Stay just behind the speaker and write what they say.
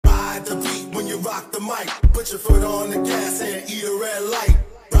rock the mic. Put your foot on the gas and eat a red light.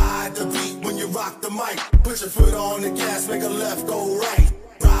 Ride the beat when you rock the mic. Put your foot on the gas, make a left go right.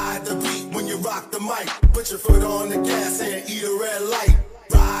 Ride the beat when you rock the mic. Put your foot on the gas and eat a red light.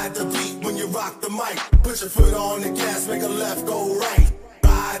 Ride the beat when you rock the mic. Put your foot on the gas, make a left go right.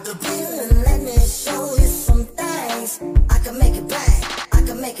 Ride the beat. Let me show you some things. I can make it bang. I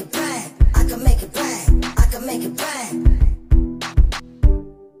can make it bang. I can make it bang. I can make it bang.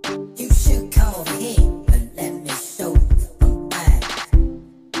 You should come over here and let me show you some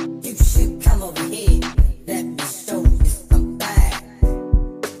things. You should come over here. Let me show you some things.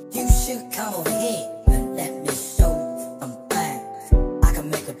 You should come over here and let me show you some things. I can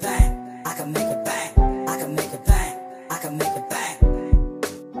make it bang. I can make it bang. I can make it bang. I can make it bang.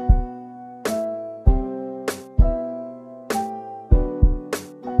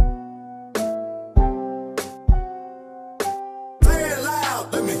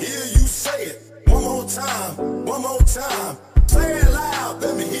 Let me hear you say it one more time, one more time. Say it loud,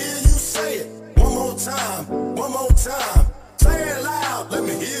 let me hear you say it one more time, one more time. Say it loud, let me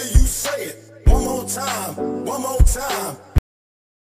hear you say it one more time, one more time.